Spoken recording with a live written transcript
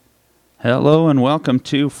Hello and welcome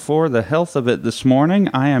to For the Health of It this morning.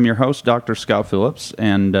 I am your host, Dr. Scott Phillips,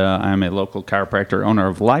 and I am a local chiropractor, owner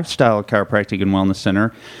of Lifestyle Chiropractic and Wellness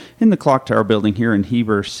Center in the Clock Tower building here in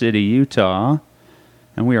Heber City, Utah.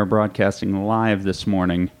 And we are broadcasting live this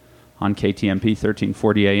morning on KTMP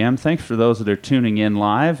 1340 AM. Thanks for those that are tuning in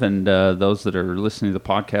live and those that are listening to the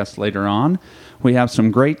podcast later on. We have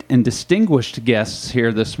some great and distinguished guests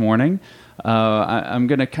here this morning. I'm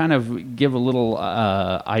going to kind of give a little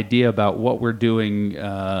idea about what we're doing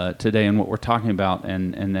today and what we're talking about,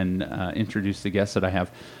 and then introduce the guests that I have.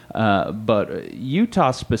 But Utah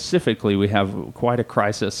specifically, we have quite a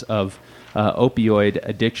crisis of opioid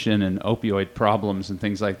addiction and opioid problems and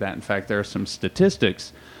things like that. In fact, there are some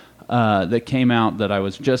statistics that came out that I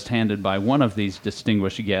was just handed by one of these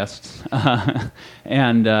distinguished guests,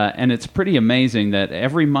 and it's pretty amazing that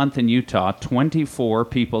every month in Utah, 24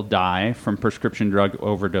 people die from prescription drug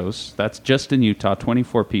overdose. That's just in Utah,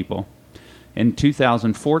 24 people. In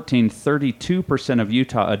 2014, 32% of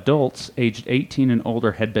Utah adults aged 18 and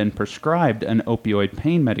older had been prescribed an opioid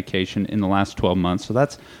pain medication in the last 12 months. So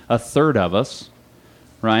that's a third of us.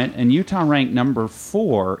 Right, and Utah ranked number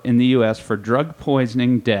 4 in the U.S. for drug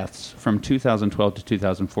poisoning deaths from 2012 to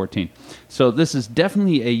 2014. So this is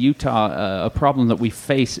definitely a Utah a problem that we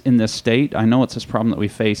face in this state. I know it's this problem that we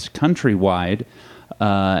face countrywide,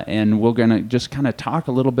 and we're going to just kind of talk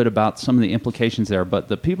a little bit about some of the implications there. But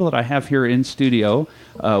the people that I have here in studio,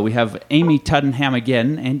 we have Amy Tuddenham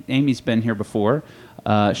again, and Amy's been here before.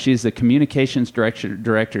 She's the communications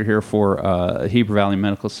director here for Heber Valley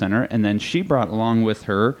Medical Center, and then she brought along with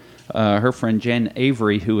her her friend Jen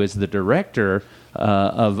Avery, who is the director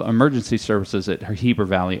of emergency services at Heber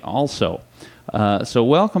Valley also. So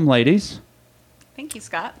welcome, ladies. Thank you,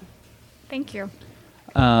 Scott. Thank you.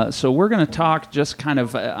 So we're going to talk just kind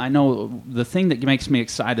of, I know the thing that makes me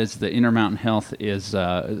excited is the Intermountain Health is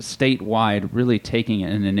statewide really taking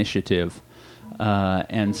an initiative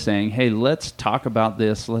and saying, "Hey, let's talk about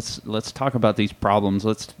this. Let's talk about these problems.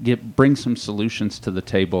 Let's bring some solutions to the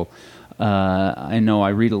table." I know I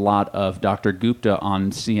read a lot of Dr. Gupta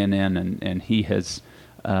on CNN, and he has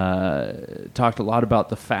talked a lot about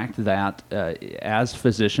the fact that as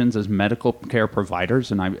physicians, as medical care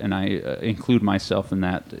providers, and I include myself in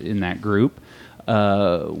that group.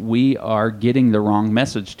 We are getting the wrong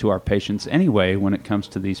message to our patients anyway when it comes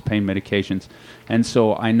to these pain medications. And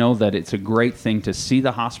so I know that it's a great thing to see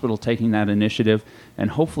the hospital taking that initiative and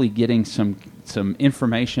hopefully getting some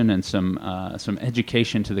information and some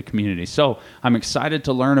education to the community. So I'm excited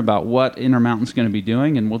to learn about what Intermountain's going to be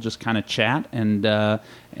doing, and we'll just kind of chat.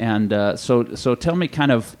 So tell me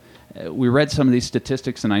kind of, we read some of these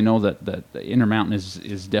statistics, and I know that Intermountain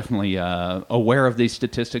is definitely aware of these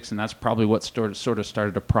statistics, and that's probably what sort of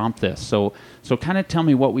started to prompt this. So kind of tell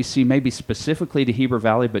me what we see, maybe specifically to Heber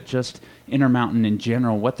Valley, but just Intermountain in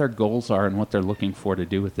general, what their goals are and what they're looking for to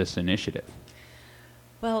do with this initiative.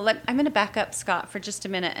 Well, I'm going to back up, Scott, for just a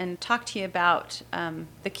minute and talk to you about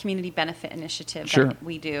the Community Benefit Initiative that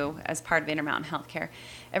we do as part of Intermountain Healthcare.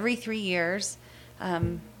 Every 3 years,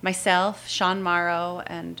 myself, Sean Morrow,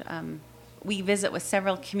 and we visit with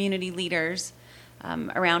several community leaders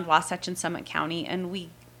around Wasatch and Summit County, and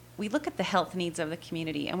we look at the health needs of the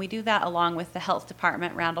community, and we do that along with the health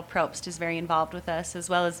department. Randall Probst is very involved with us, as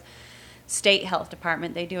well as state health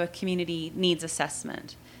department. They do a community needs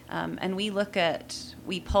assessment, and we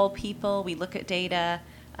poll people, we look at data,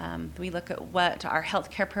 we look at what our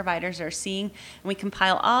healthcare providers are seeing, and we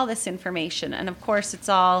compile all this information. And of course,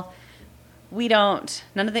 none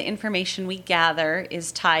of the information we gather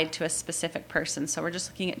is tied to a specific person, so we're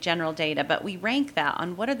just looking at general data, but we rank that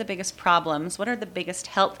on what are the biggest problems, what are the biggest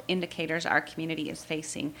health indicators our community is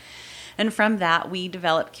facing. And from that, we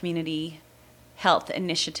develop community health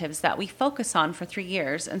initiatives that we focus on for 3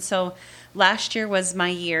 years. And so last year was my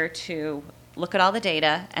year to look at all the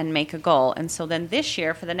data and make a goal. And so then this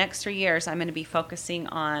year, for the next 3 years, I'm going to be focusing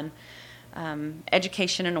on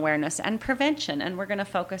education and awareness and prevention. And we're going to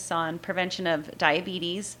focus on prevention of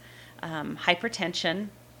diabetes, hypertension,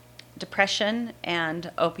 depression, and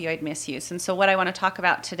opioid misuse. And so what I want to talk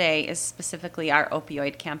about today is specifically our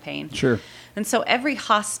opioid campaign. Sure. And so every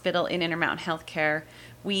hospital in Intermountain Healthcare,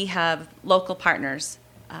 we have local partners,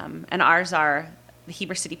 and ours are the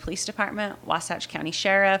Heber City Police Department, Wasatch County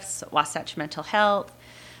Sheriffs, Wasatch Mental Health,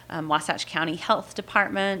 Wasatch County Health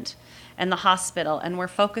Department, and the hospital, and we're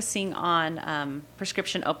focusing on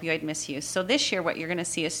prescription opioid misuse. So this year what you're going to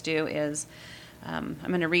see us do is, I'm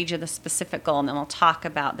going to read you the specific goal, and then we'll talk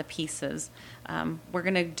about the pieces. We're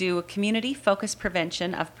going to do a community-focused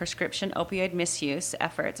prevention of prescription opioid misuse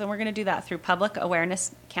efforts, and we're going to do that through public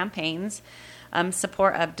awareness campaigns,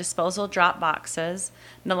 support of disposal drop boxes,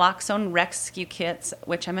 naloxone rescue kits,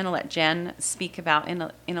 which I'm going to let Jen speak about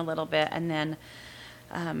in a little bit, and then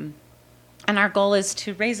and our goal is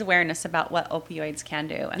to raise awareness about what opioids can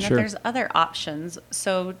do, and that there's other options.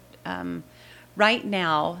 So right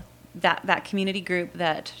now, that community group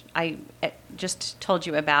that I just told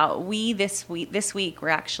you about, this week we're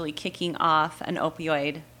actually kicking off an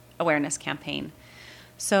opioid awareness campaign.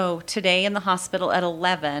 So today in the hospital at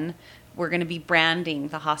 11, we're going to be branding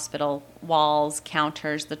the hospital walls,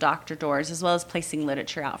 counters, the doctor doors, as well as placing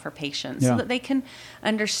literature out for patients so that they can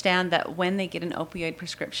understand that when they get an opioid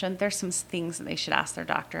prescription, there's some things that they should ask their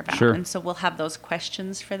doctor about. And so we'll have those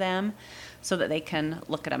questions for them so that they can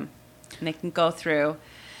look at them and they can go through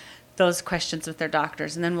those questions with their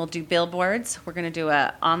doctors. And then we'll do billboards. We're going to do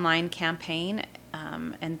an online campaign,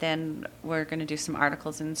 and then we're going to do some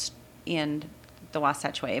articles in the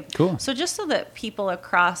Wasatch Wave. Cool. So just so that people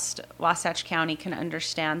across Wasatch County can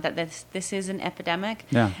understand that this is an epidemic,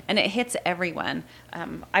 and it hits everyone.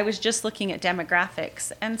 I was just looking at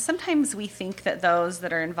demographics, and sometimes we think that those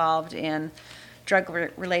that are involved in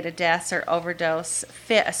drug-related deaths or overdose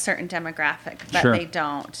fit a certain demographic, but they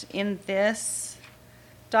don't. In this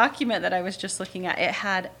document that I was just looking at, it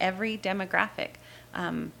had every demographic.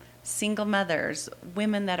 Single mothers,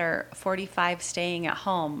 women that are 45 staying at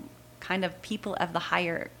home, kind of people of a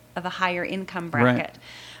higher income bracket,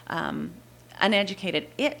 uneducated.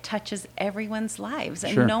 It touches everyone's lives,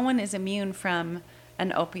 and no one is immune from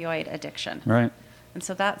an opioid addiction. Right. And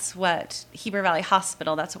so that's what Heber Valley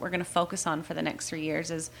Hospital, that's what we're going to focus on for the next 3 years,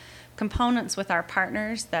 is components with our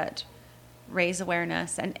partners that raise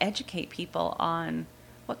awareness and educate people on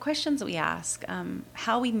what questions we ask,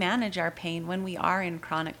 how we manage our pain when we are in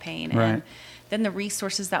chronic pain, and then the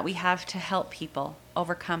resources that we have to help people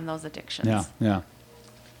overcome those addictions.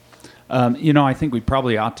 I think we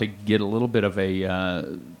probably ought to get a little bit of a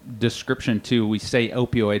description too. We say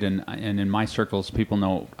opioid, and in my circles, people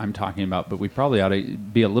know what I'm talking about, but we probably ought to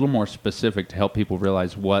be a little more specific to help people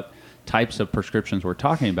realize what types of prescriptions we're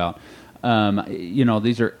talking about.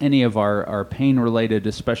 These are any of our pain-related,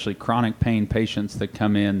 especially chronic pain patients that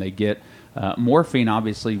come in. They get morphine.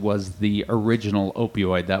 Obviously, was the original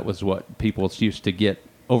opioid. That was what people used to get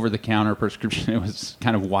over-the-counter prescription. It was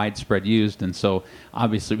kind of widespread used, and so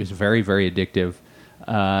obviously it was very, very addictive.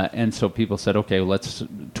 And so people said, okay, well, let's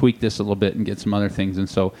tweak this a little bit and get some other things. And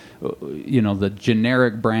so, the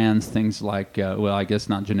generic brands, things like, I guess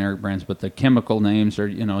not generic brands, but the chemical names are,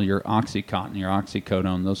 your Oxycontin, your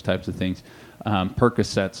oxycodone, those types of things.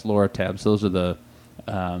 Percocets, Loratabs, those are the,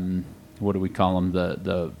 what do we call them,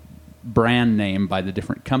 the brand name by the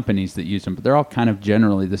different companies that use them. But they're all kind of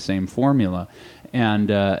generally the same formula.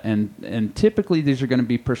 And typically these are going to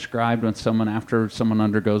be prescribed when after someone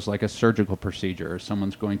undergoes like a surgical procedure, or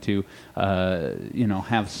someone's going to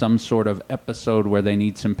have some sort of episode where they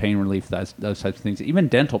need some pain relief. Those types of things. Even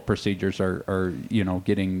dental procedures are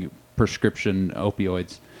getting prescription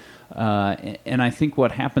opioids. And I think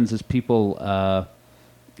what happens is people.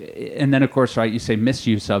 And then, of course, right, you say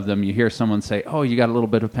misuse of them. You hear someone say, oh, you got a little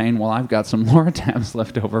bit of pain? Well, I've got some Loratabs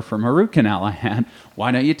left over from a root canal I had.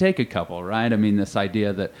 Why don't you take a couple, right? I mean, this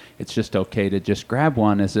idea that it's just okay to just grab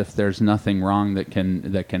one as if there's nothing wrong that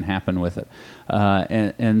can happen with it.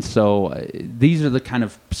 And so these are the kind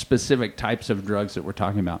of specific types of drugs that we're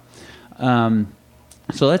talking about.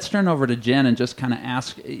 So let's turn over to Jen and just kind of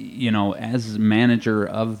ask, as manager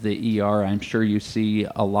of the ER, I'm sure you see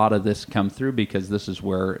a lot of this come through because this is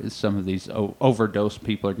where some of these overdose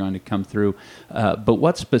people are going to come through. But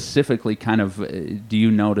what specifically kind of do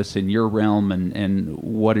you notice in your realm, and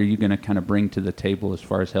what are you going to kind of bring to the table as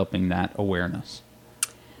far as helping that awareness?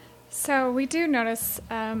 So we do notice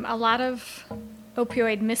a lot of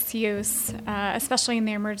opioid misuse, especially in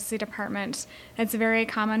the emergency department. It's very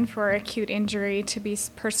common for acute injury to be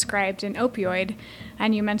prescribed an opioid.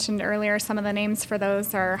 And you mentioned earlier some of the names for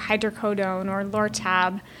those are hydrocodone or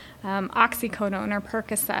Lortab, oxycodone or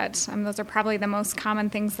Percocet. Those are probably the most common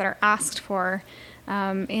things that are asked for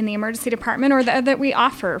in the emergency department, or that we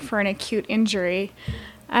offer for an acute injury.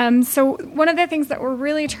 So one of the things that we're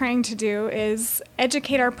really trying to do is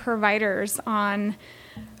educate our providers on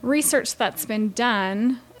research that's been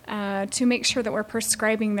done to make sure that we're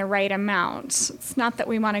prescribing the right amount. It's not that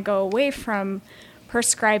we want to go away from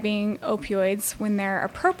prescribing opioids when they're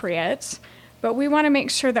appropriate, but we want to make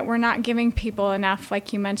sure that we're not giving people enough,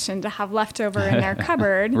 like you mentioned, to have leftover in their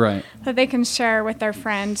cupboard that they can share with their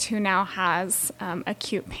friend who now has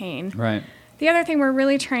acute pain. Right. The other thing we're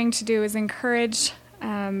really trying to do is encourage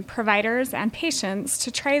providers and patients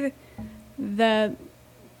to try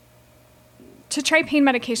pain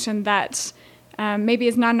medication that maybe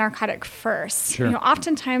is non-narcotic first. Sure.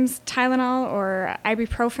 Oftentimes Tylenol or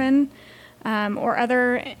ibuprofen or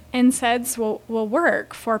other NSAIDs will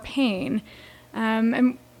work for pain.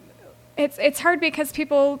 And it's hard because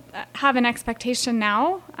people have an expectation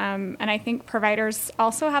now, and I think providers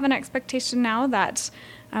also have an expectation now that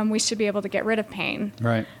we should be able to get rid of pain.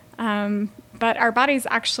 Right. But our bodies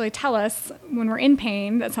actually tell us when we're in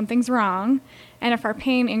pain that something's wrong, and if our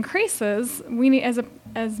pain increases, we need,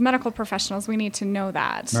 as medical professionals, we need to know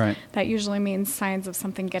that. Right. That usually means signs of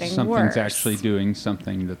something getting worse. Something's actually doing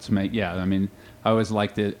something that's I always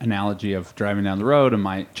like the analogy of driving down the road and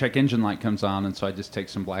my check engine light comes on, and so I just take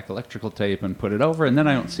some black electrical tape and put it over, and then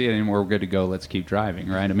I don't see it anymore. We're good to go. Let's keep driving,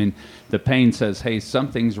 right? I mean, the pain says, hey,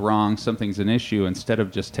 something's wrong, something's an issue. Instead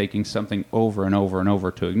of just taking something over and over and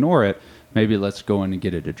over to ignore it, maybe let's go in and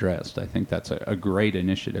get it addressed. I think that's a great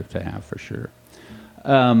initiative to have for sure.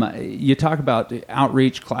 You talk about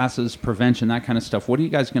outreach, classes, prevention, that kind of stuff. What are you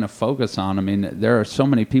guys going to focus on? I mean, there are so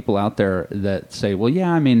many people out there that say, well,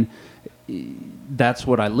 yeah, I mean, that's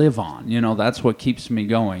what I live on. That's what keeps me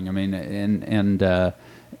going. I mean, and a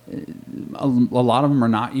lot of them are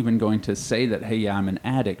not even going to say that, hey, yeah, I'm an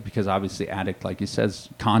addict, because obviously addict, like you said,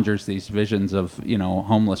 conjures these visions of,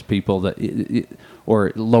 homeless people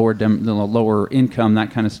or lower income, that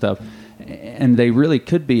kind of stuff. And they really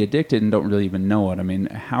could be addicted and don't really even know it. I mean,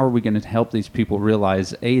 how are we going to help these people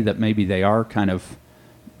realize, A, that maybe they are kind of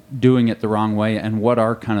doing it the wrong way, and what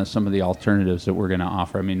are kind of some of the alternatives that we're going to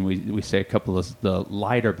offer? I mean, we say a couple of the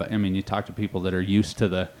lighter, but I mean, you talk to people that are used to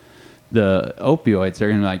the opioids, they're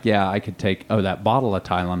going to be like, yeah, I could take that bottle of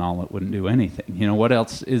Tylenol, it wouldn't do anything. What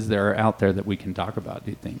else is there out there that we can talk about,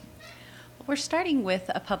 do you think? We're starting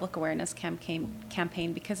with a public awareness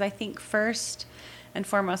campaign because I think first and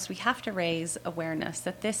foremost, we have to raise awareness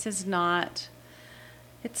that this is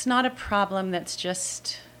it's not a problem that's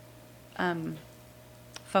just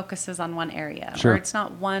focuses on one area. Sure. Or it's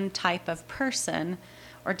not one type of person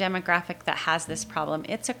or demographic that has this problem.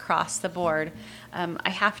 It's across the board. I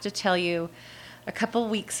have to tell you, a couple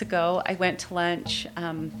weeks ago, I went to lunch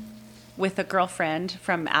with a girlfriend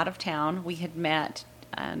from out of town. We had met,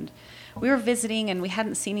 and we were visiting, and we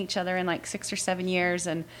hadn't seen each other in like 6 or 7 years,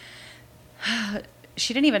 and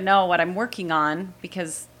she didn't even know what I'm working on,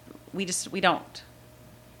 because we don't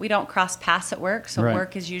cross paths at work, so right.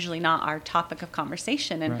 Work is usually not our topic of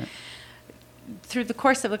conversation. And right. Through the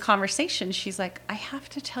course of the conversation, she's like, I have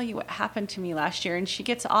to tell you what happened to me last year. And she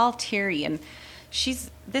gets all teary, and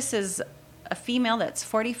this is a female that's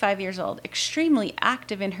 45 years old, extremely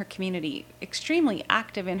active in her community, extremely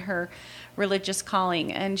active in her religious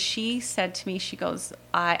calling. And she said to me, she goes,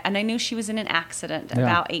 I knew she was in an accident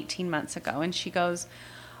about 18 months ago. And she goes,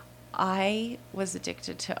 I was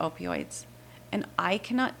addicted to opioids. And I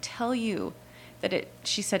cannot tell you that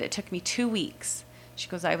she said it took me 2 weeks. She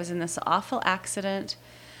goes, I was in this awful accident.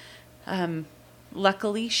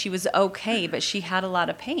 Luckily, she was okay, but she had a lot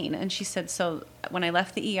of pain. And she said, so when I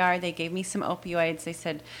left the ER, they gave me some opioids. They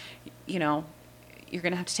said, you're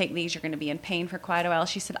going to have to take these. You're going to be in pain for quite a while.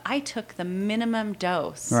 She said, I took the minimum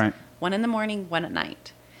dose. Right. 1 in the morning, 1 at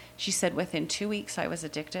night. She said, within 2 weeks, I was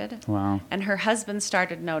addicted. Wow. And her husband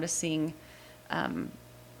started noticing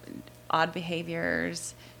odd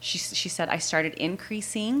behaviors. She said, I started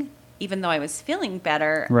increasing, even though I was feeling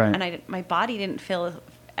better. Right. And my body didn't feel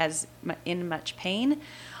as in much pain.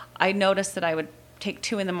 I noticed that I would take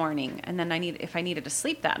 2 in the morning, and then if I needed to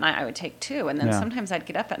sleep that night, I would take 2, and then sometimes I'd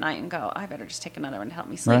get up at night and go, I better just take another one to help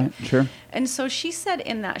me sleep. Right, sure. And so she said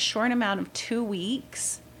in that short amount of 2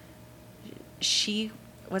 weeks, she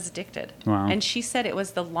was addicted. Wow. And she said it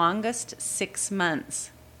was the longest 6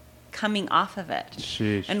 months coming off of it.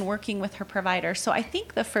 Sheesh. And working with her provider. So I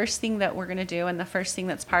think the first thing that we're going to do, and the first thing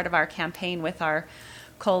that's part of our campaign with our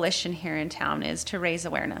coalition here in town, is to raise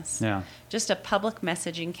awareness. Yeah. Just a public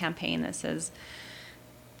messaging campaign that says,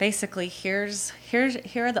 basically, here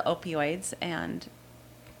are the opioids, and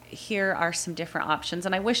here are some different options.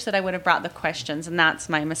 And I wish that I would have brought the questions, and that's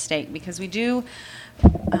my mistake, because we do,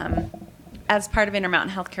 as part of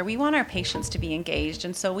Intermountain Healthcare, we want our patients to be engaged,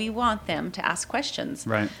 and so we want them to ask questions.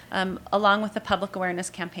 Right. Along with the public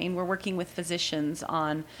awareness campaign, we're working with physicians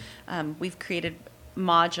on, we've created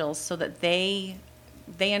modules so that they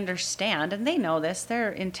understand, and they know this,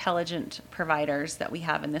 they're intelligent providers that we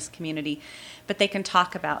have in this community, but they can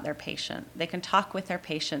talk about their patient. They can talk with their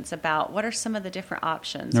patients about what are some of the different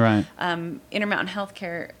options. Right. Intermountain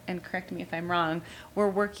Healthcare, and correct me if I'm wrong, we're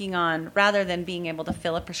working on, rather than being able to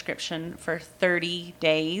fill a prescription for 30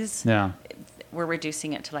 days, we're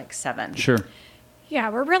reducing it to like 7. Sure. Yeah,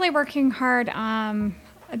 we're really working hard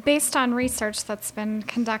based on research that's been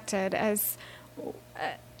conducted, as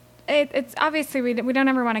it's obviously we don't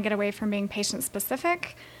ever want to get away from being patient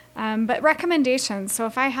specific, but recommendations. So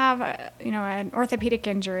if I have an orthopedic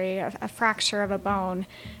injury, a fracture of a bone,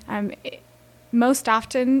 most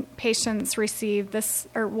often patients receive this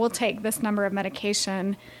or will take this number of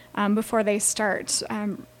medication before they start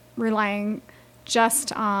relying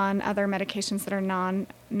just on other medications that are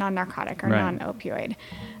non-narcotic or non-opioid.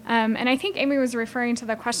 And I think Amy was referring to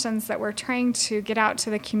the questions that we're trying to get out to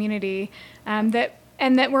the community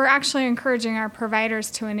that we're actually encouraging our providers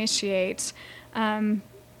to initiate.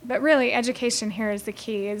 But really, education here is the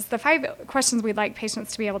key. Is the 5 questions we'd like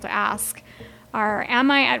patients to be able to ask are, am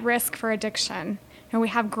I at risk for addiction? We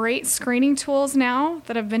have great screening tools now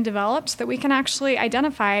that have been developed that we can actually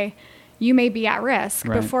identify you may be at risk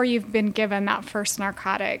before you've been given that first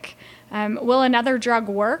narcotic. Will another drug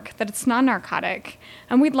work that it's non-narcotic?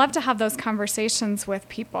 And we'd love to have those conversations with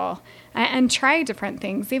people and try different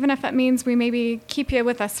things, even if it means we maybe keep you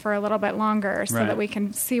with us for a little bit longer so that we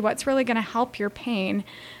can see what's really going to help your pain.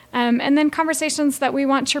 And then conversations that we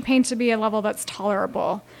want your pain to be a level that's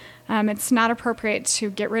tolerable. It's not appropriate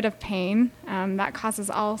to get rid of pain. That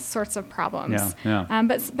causes all sorts of problems.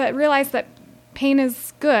 But realize that pain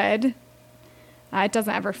is good. It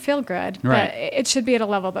doesn't ever feel good, but it should be at a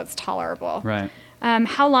level that's tolerable.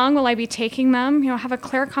 How long will I be taking them? Have a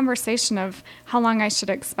clear conversation of how long I should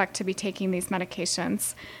expect to be taking these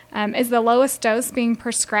medications. Is the lowest dose being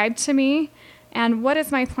prescribed to me? And what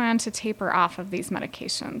is my plan to taper off of these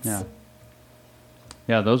medications?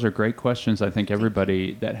 Yeah, those are great questions. I think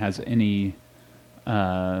everybody that has any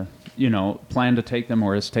plan to take them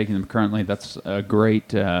or is taking them currently, that's a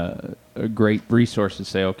great resource to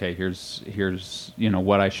say, okay, here's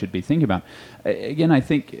what I should be thinking about. Again, I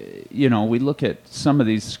think we look at some of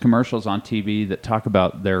these commercials on TV that talk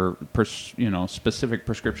about their specific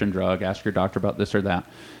prescription drug. Ask your doctor about this or that.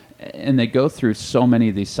 And they go through so many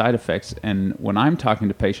of these side effects. And when I'm talking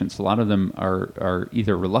to patients, a lot of them are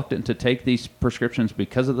either reluctant to take these prescriptions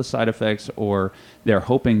because of the side effects, or they're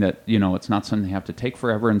hoping that, it's not something they have to take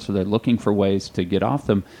forever. And so they're looking for ways to get off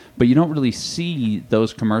them. But you don't really see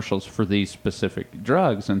those commercials for these specific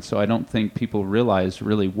drugs. And so I don't think people realize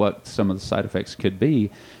really what some of the side effects could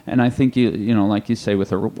be. And I think, like you say,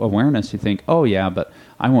 with awareness, you think, oh, yeah, but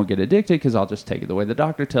I won't get addicted because I'll just take it the way the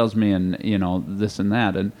doctor tells me and, this and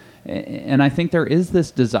that. And I think there is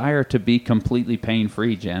this desire to be completely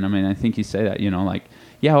pain-free, Jen. I mean, I think you say that,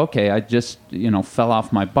 yeah, okay, I just, fell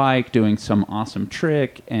off my bike doing some awesome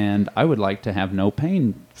trick, and I would like to have no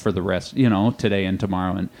pain for the rest, today and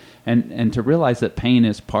tomorrow. And to realize that pain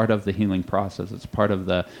is part of the healing process. It's part of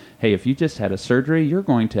the, hey, if you just had a surgery, you're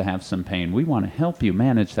going to have some pain. We want to help you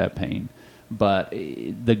manage that pain. But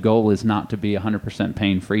the goal is not to be 100%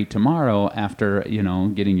 pain-free tomorrow after,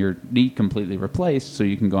 getting your knee completely replaced so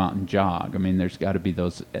you can go out and jog. I mean, there's got to be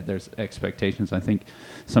there's expectations. I think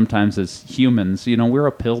sometimes as humans, we're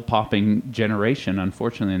a pill-popping generation,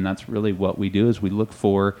 unfortunately, and that's really what we do is we look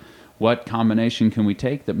for what combination can we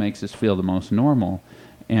take that makes us feel the most normal.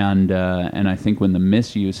 And I think when the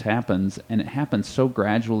misuse happens, and it happens so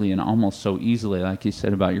gradually and almost so easily, like you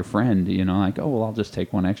said about your friend, like, oh, well, I'll just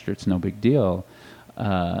take one extra, it's no big deal.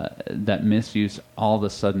 That misuse all of a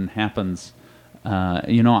sudden happens.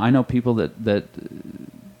 I know people that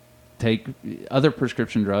take other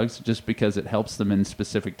prescription drugs just because it helps them in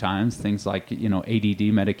specific times. Things like, ADD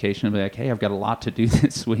medication. They'll be like, hey, I've got a lot to do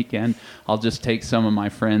this weekend. I'll just take some of my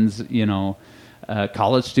friends,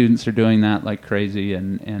 college students are doing that like crazy,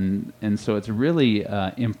 and so it's really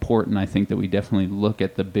important, I think, that we definitely look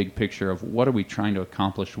at the big picture of what are we trying to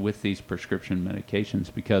accomplish with these prescription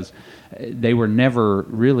medications, because they were never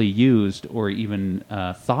really used or even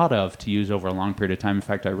thought of to use over a long period of time. In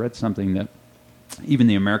fact, I read something that even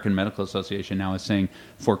the American Medical Association now is saying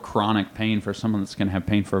for chronic pain, for someone that's going to have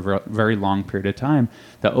pain for a very long period of time,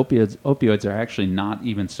 the opioids are actually not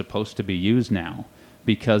even supposed to be used now,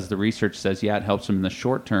 because the research says, yeah, it helps them in the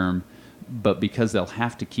short term, but because they'll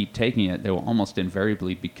have to keep taking it, they will almost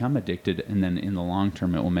invariably become addicted, and then in the long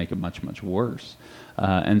term, it will make it much, much worse.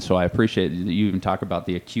 And so I appreciate that you even talk about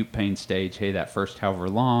the acute pain stage. Hey, that first however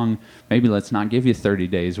long, maybe let's not give you 30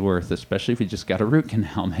 days worth, especially if you just got a root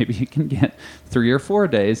canal. Maybe you can get 3 or 4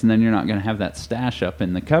 days, and then you're not going to have that stash up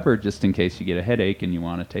in the cupboard just in case you get a headache and you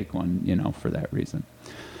want to take one, for that reason.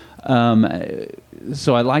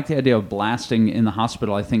 So I like the idea of blasting in the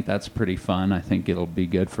hospital. I think that's pretty fun. I think it'll be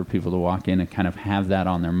good for people to walk in and kind of have that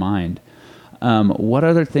on their mind. What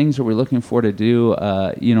other things are we looking for to do?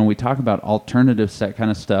 We talk about alternatives, that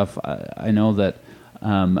kind of stuff. I know that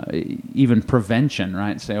even prevention,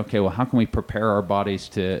 right? Say, okay, well, how can we prepare our bodies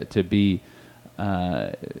to be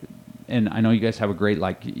and I know you guys have a great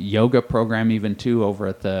like yoga program even too over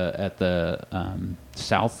at the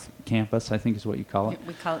South Campus, I think is what you call it.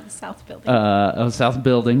 We call it the South Building. South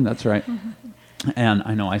Building, that's right. And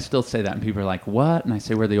I know I still say that, and people are like, "What?" And I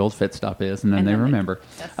say where the old Fit Stop is, and then they remember.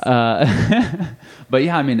 But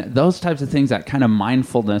yeah, I mean, those types of things, that kind of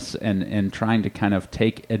mindfulness and trying to kind of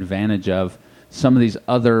take advantage of some of these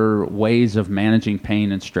other ways of managing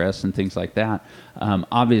pain and stress and things like that.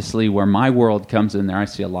 Obviously, where my world comes in there, I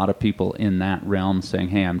see a lot of people in that realm saying,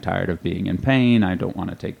 "Hey, I'm tired of being in pain. I don't want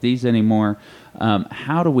to take these anymore."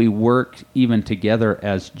 How do we work even together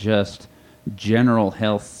as just general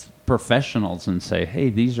health professionals and say, hey,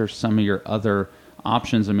 these are some of your other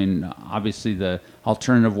options? I mean, obviously the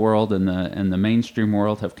alternative world and the mainstream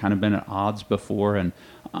world have kind of been at odds before, and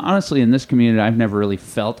honestly, in this community, I've never really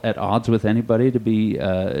felt at odds with anybody. To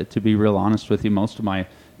be real honest with you, most of my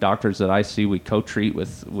doctors that I see, we co-treat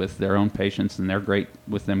with their own patients, and they're great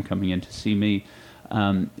with them coming in to see me.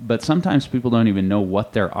 But sometimes people don't even know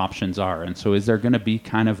what their options are, and so is there going to be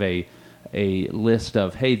kind of a list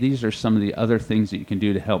of, hey, these are some of the other things that you can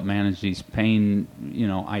do to help manage these pain,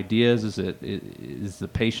 ideas? Is the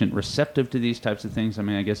patient receptive to these types of things? I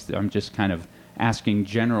mean, I guess I'm just kind of asking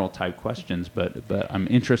general type questions, but I'm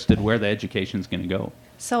interested where the education is going to go.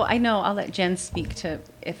 So I know I'll let Jen speak to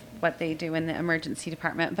what they do in the emergency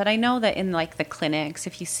department, but I know that in like the clinics,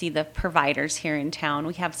 if you see the providers here in town,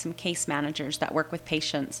 we have some case managers that work with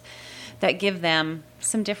patients that give them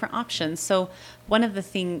some different options. So one of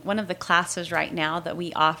the classes right now that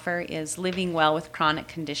we offer is living well with chronic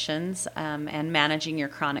conditions and managing your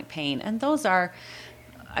chronic pain, and those are,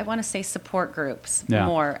 I want to say, support groups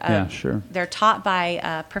more. Yeah, sure. They're taught by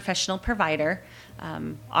a professional provider,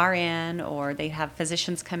 RN, or they have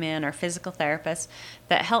physicians come in, or physical therapists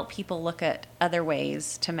that help people look at other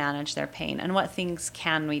ways to manage their pain and what things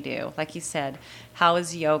can we do. Like you said, how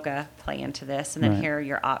does yoga play into this? And then here are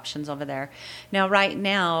your options over there. Now, right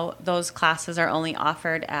now, those classes are only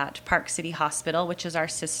offered at Park City Hospital, which is our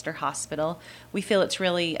sister hospital. We feel it's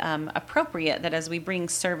really appropriate that as we bring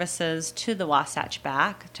services to the Wasatch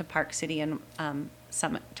back, to Park City and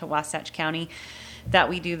Summit to Wasatch County, that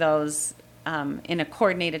we do those in a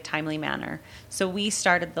coordinated, timely manner. So we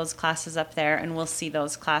started those classes up there, and we'll see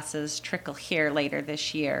those classes trickle here later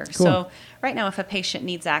this year. Cool. So right now, if a patient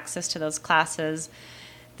needs access to those classes,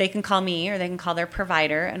 they can call me or they can call their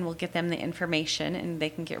provider, and we'll get them the information, and they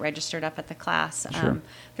can get registered up at the class. Sure.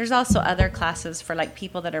 There's also other classes for like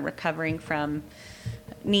people that are recovering from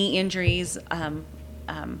knee injuries.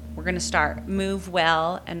 We're going to start Move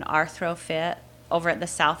Well and ArthroFit over at the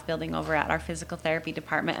South Building, over at our physical therapy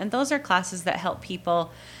department. And those are classes that help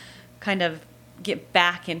people kind of get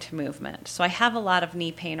back into movement. So I have a lot of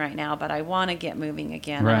knee pain right now, but I want to get moving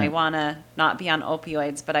again. Right. And I want to not be on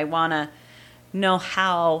opioids, but I want to know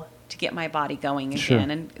how to get my body going again. Sure.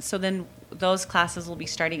 And so then those classes will be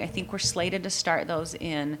starting. I think we're slated to start those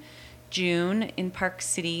in June in Park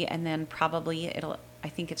City, and then probably I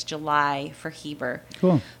think it's July for Heber.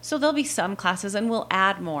 Cool. So there'll be some classes, and we'll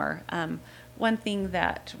add more. One thing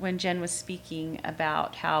that when Jen was speaking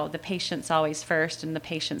about how the patient's always first and the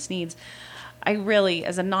patient's needs, I really,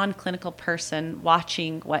 as a non-clinical person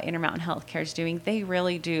watching what Intermountain Healthcare is doing, they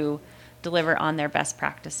really do deliver on their best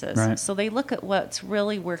practices. Right. So they look at what's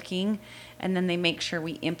really working, and then they make sure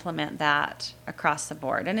we implement that across the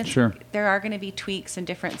board. And there are going to be tweaks and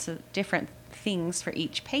different things for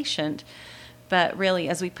each patient, but really,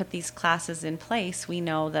 as we put these classes in place, we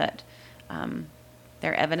know that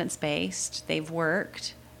they're evidence-based, they've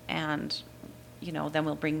worked, and then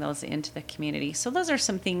we'll bring those into the community. So those are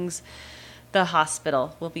some things the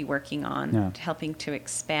hospital will be working on, helping to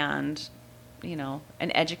expand, and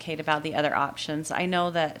educate about the other options. I know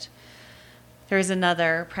that there is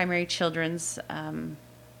another Primary Children's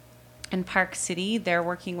in Park City. They're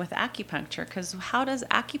working with acupuncture, because how does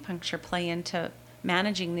acupuncture play into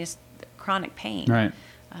managing this chronic pain? Right.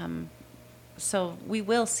 So we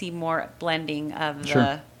will see more blending of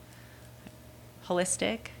the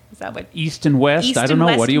holistic. Is that what? East and West? I don't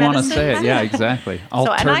know. What do you want to say it? Yeah, exactly.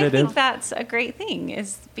 Alternative. And I think that's a great thing,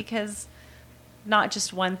 is because not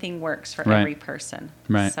just one thing works for every person.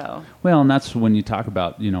 Right. So. Well, and that's when you talk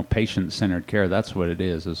about, patient-centered care, that's what it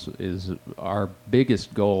is our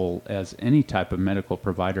biggest goal as any type of medical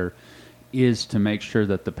provider is to make sure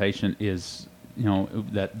that the patient is,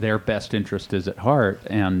 that their best interest is at heart.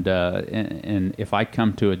 And if I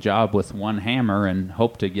come to a job with one hammer and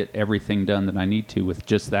hope to get everything done that I need to with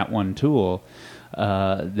just that one tool,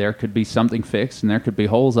 there could be something fixed, and there could be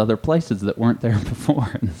holes other places that weren't there before.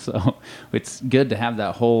 And so it's good to have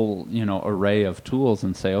that whole, array of tools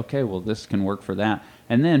and say, okay, well, this can work for that.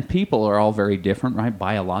 And then people are all very different, right?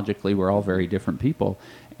 Biologically, we're all very different people.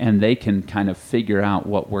 And they can kind of figure out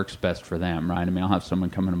what works best for them, right? I mean, I'll have someone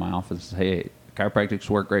come into my office and say, hey, chiropractic's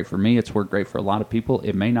worked great for me. It's worked great for a lot of people.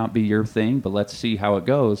 It may not be your thing, but let's see how it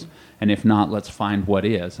goes. And if not, let's find what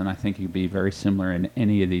is. And I think it could be very similar in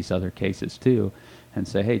any of these other cases too. And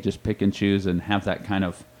say, hey, just pick and choose and have that kind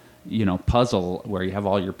of, puzzle where you have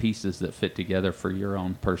all your pieces that fit together for your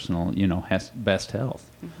own personal, best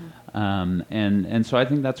health. Mm-hmm. And so I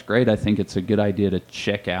think that's great. I think it's a good idea to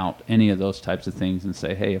check out any of those types of things and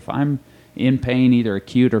say, hey, if I'm in pain, either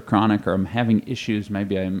acute or chronic, or I'm having issues,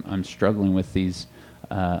 maybe I'm struggling with these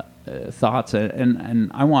thoughts.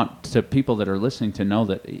 And I want to people that are listening to know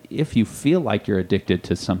that if you feel like you're addicted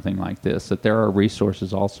to something like this, that there are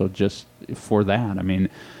resources also just for that. I mean,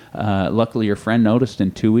 luckily your friend noticed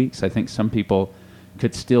in 2 weeks. I think some people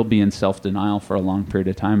could still be in self-denial for a long period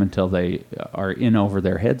of time until they are in over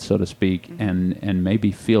their head, so to speak, mm-hmm. and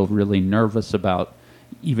maybe feel really nervous about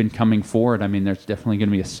even coming forward. I mean, there's definitely going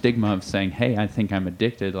to be a stigma of saying, hey, I think I'm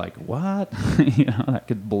addicted. Like, what? That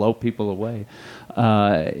could blow people away.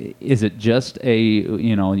 Is it just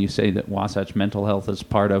you say that Wasatch Mental Health is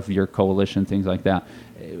part of your coalition, things like that.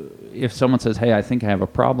 If someone says, hey, I think I have a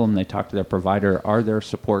problem, they talk to their provider, are there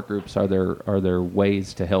support groups? Are there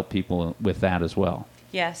ways to help people with that as well?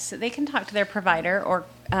 Yes, they can talk to their provider, or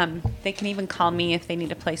they can even call me if they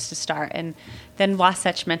need a place to start. And then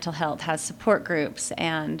Wasatch Mental Health has support groups.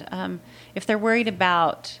 And if they're worried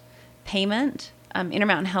about payment,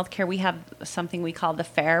 Intermountain Healthcare, we have something we call the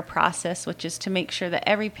FAIR process, which is to make sure that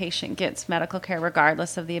every patient gets medical care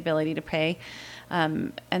regardless of the ability to pay.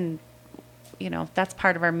 And that's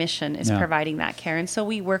part of our mission is providing that care. And so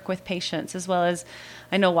we work with patients, as well as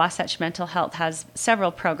I know Wasatch Mental Health has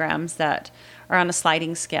several programs that are on a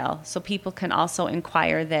sliding scale. So people can also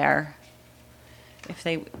inquire there if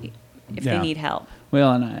they need help.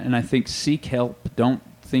 Well, and I think seek help. Don't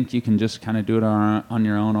think you can just kind of do it on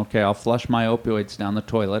your own. Okay, I'll flush my opioids down the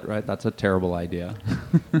toilet, right? That's a terrible idea.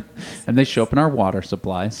 And they show up in our water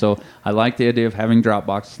supply. So I like the idea of having drop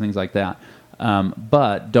boxes, things like that.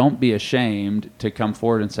 But don't be ashamed to come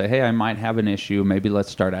forward and say, hey, I might have an issue. Maybe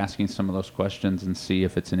let's start asking some of those questions and see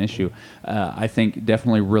if it's an issue. I think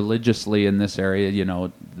definitely religiously in this area,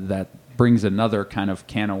 that brings another kind of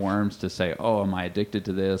can of worms to say, oh, am I addicted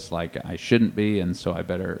to this? Like I shouldn't be, and so I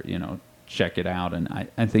better, check it out. And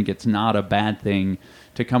I think it's not a bad thing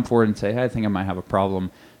to come forward and say, hey, I think I might have a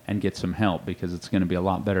problem, and get some help, because it's going to be a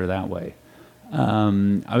lot better that way.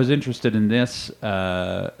 I was interested in this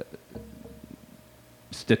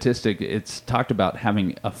statistic. It's talked about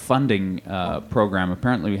having a funding program.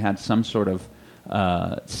 Apparently we had some sort of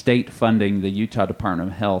state funding, the Utah Department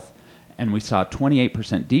of Health, and we saw a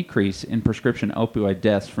 28% decrease in prescription opioid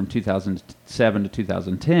deaths from 2007 to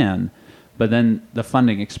 2010, but then the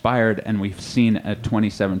funding expired and we've seen a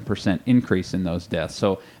 27% increase in those deaths.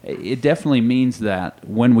 So it definitely means that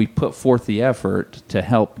when we put forth the effort to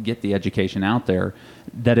help get the education out there,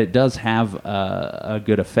 that it does have a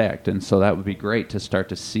good effect. And so that would be great to start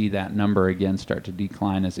to see that number again start to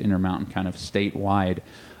decline as Intermountain kind of statewide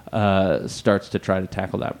starts to try to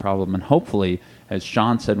tackle that problem. And hopefully, as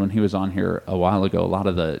Sean said when he was on here a while ago, a lot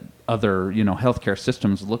of the other healthcare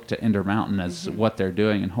systems look to Intermountain as mm-hmm. what they're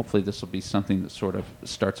doing, and hopefully this will be something that sort of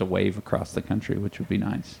starts a wave across the country, which would be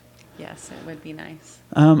nice. Yes, it would be nice.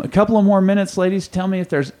 A couple of more minutes, ladies. Tell me if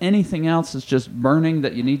there's anything else that's just burning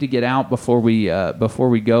that you need to get out before we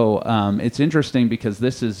go. It's interesting because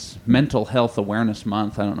this is Mental Health Awareness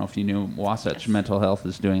Month. I don't know if you knew Wasatch Mental Health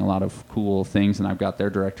is doing a lot of cool things, and I've got their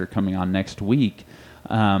director coming on next week.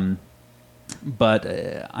 But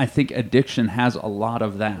I think addiction has a lot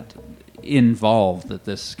of that involved, that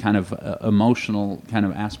this kind of emotional kind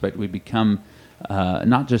of aspect. We become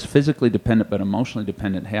not just physically dependent, but emotionally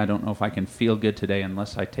dependent. Hey, I don't know if I can feel good today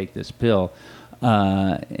unless I take this pill.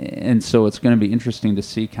 And so it's going to be interesting to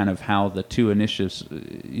see kind of how the two initiatives,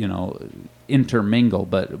 intermingle.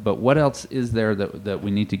 But what else is there that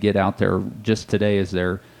we need to get out there just today? Is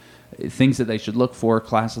there things that they should look for,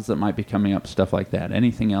 classes that might be coming up, stuff like that?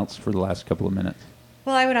 Anything else for the last couple of minutes?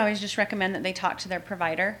 Well, I would always just recommend that they talk to their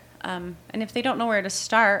provider. And if they don't know where to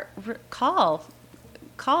start, call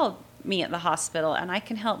me at the hospital, and I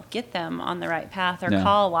can help get them on the right path, or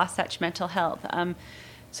call Wasatch Mental Health.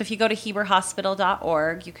 So if you go to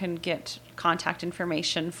heberhospital.org, you can get contact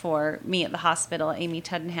information for me at the hospital, Amy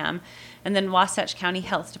Tuddenham, and then Wasatch County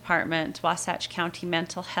Health Department, Wasatch County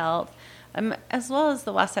Mental Health, as well as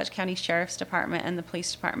the Wasatch County Sheriff's Department and the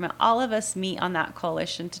Police Department. All of us meet on that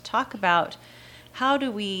coalition to talk about how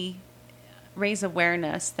do we raise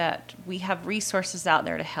awareness that we have resources out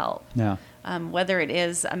there to help. Yeah. Whether it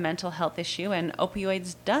is a mental health issue, and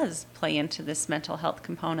opioids does play into this mental health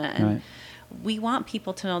component. And right. we want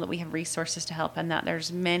people to know that we have resources to help and that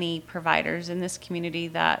there's many providers in this community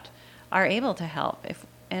that are able to help.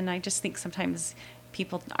 And I just think sometimes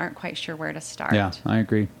people aren't quite sure where to start. Yeah, I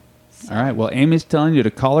agree. So. All right. Well, Amy's telling you to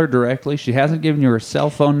call her directly. She hasn't given you her cell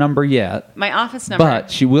phone number yet. My office number. But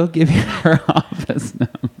she will give you her office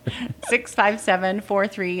number.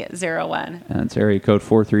 657-4301. That's area code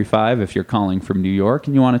 435 if you're calling from New York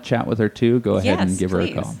and you want to chat with her too. Go ahead and give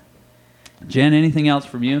please. her a call. Jen, anything else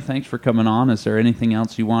from you? Thanks for coming on. Is there anything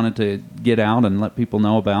else you wanted to get out and let people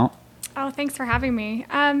know about? Oh, thanks for having me.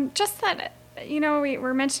 Just that,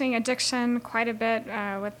 we're mentioning addiction quite a bit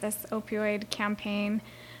with this opioid campaign.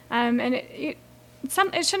 And it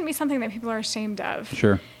shouldn't be something that people are ashamed of.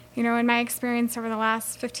 Sure. In my experience over the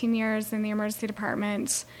last 15 years in the emergency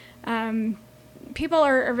department, people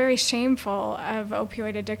are very shameful of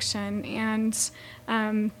opioid addiction. And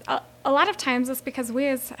a lot of times it's because we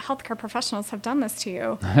as healthcare professionals have done this to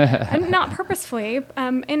you. And not purposefully,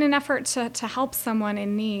 in an effort to help someone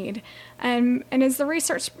in need. And as the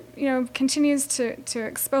research continues to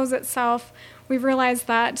expose itself, we've realized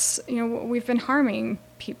that we've been harming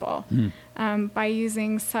people by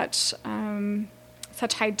using such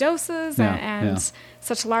high doses and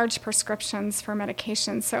such large prescriptions for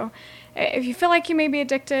medication. So if you feel like you may be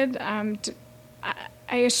addicted, I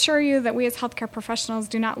assure you that we as healthcare professionals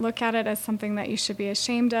do not look at it as something that you should be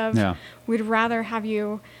ashamed of. Yeah. We'd rather have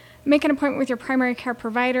you make an appointment with your primary care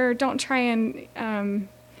provider. Don't try and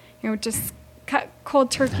just cut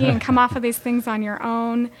cold turkey and come off of these things on your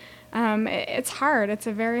own. It's hard. It's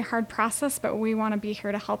a very hard process, but we want to be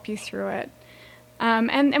here to help you through it.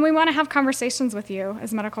 And we want to have conversations with you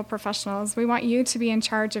as medical professionals. We want you to be in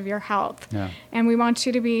charge of your health. Yeah. And we want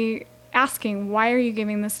you to be asking, why are you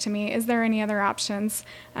giving this to me? Is there any other options?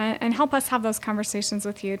 And help us have those conversations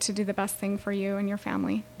with you to do the best thing for you and your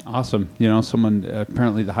family. Awesome. Someone,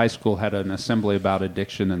 apparently the high school had an assembly about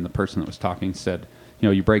addiction, and the person that was talking said,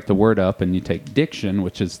 you break the word up and you take diction,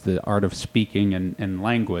 which is the art of speaking and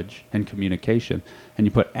language and communication, and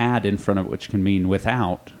you put add in front of it, which can mean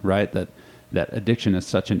without, right? That addiction is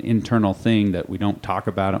such an internal thing that we don't talk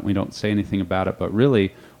about it, we don't say anything about it, but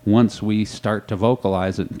really once we start to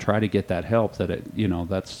vocalize it and try to get that help, that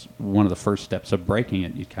that's one of the first steps of breaking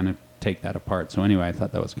it. You kind of take that apart. So anyway, I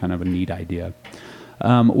thought that was kind of a neat idea.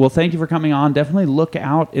 Well, thank you for coming on. Definitely look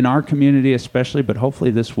out in our community especially, but hopefully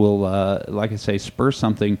this will, like I say, spur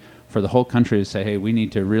something for the whole country to say, hey, we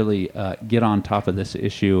need to really get on top of this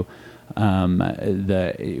issue. We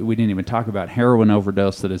didn't even talk about heroin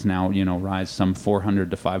overdose that is now, rise some 400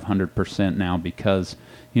 to 500% now because,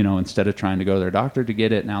 instead of trying to go to their doctor to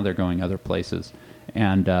get it, now they're going other places.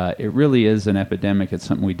 And it really is an epidemic. It's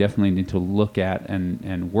something we definitely need to look at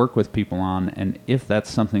and work with people on. And if that's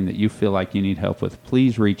something that you feel like you need help with,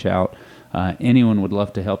 please reach out. Anyone would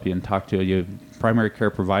love to help you and talk to you, primary care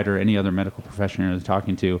provider, any other medical professional you're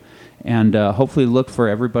talking to. And hopefully look for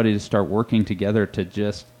everybody to start working together to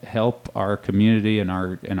just help our community and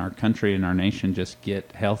our country and our nation just get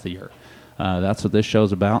healthier. That's what this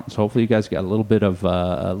show's about. So hopefully you guys got a little bit of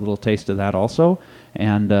a little taste of that also.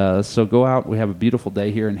 And so go out. We have a beautiful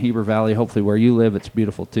day here in Heber Valley. Hopefully where you live, it's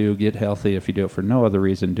beautiful too. Get healthy. If you do it for no other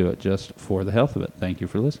reason, do it just for the health of it. Thank you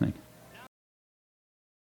for listening.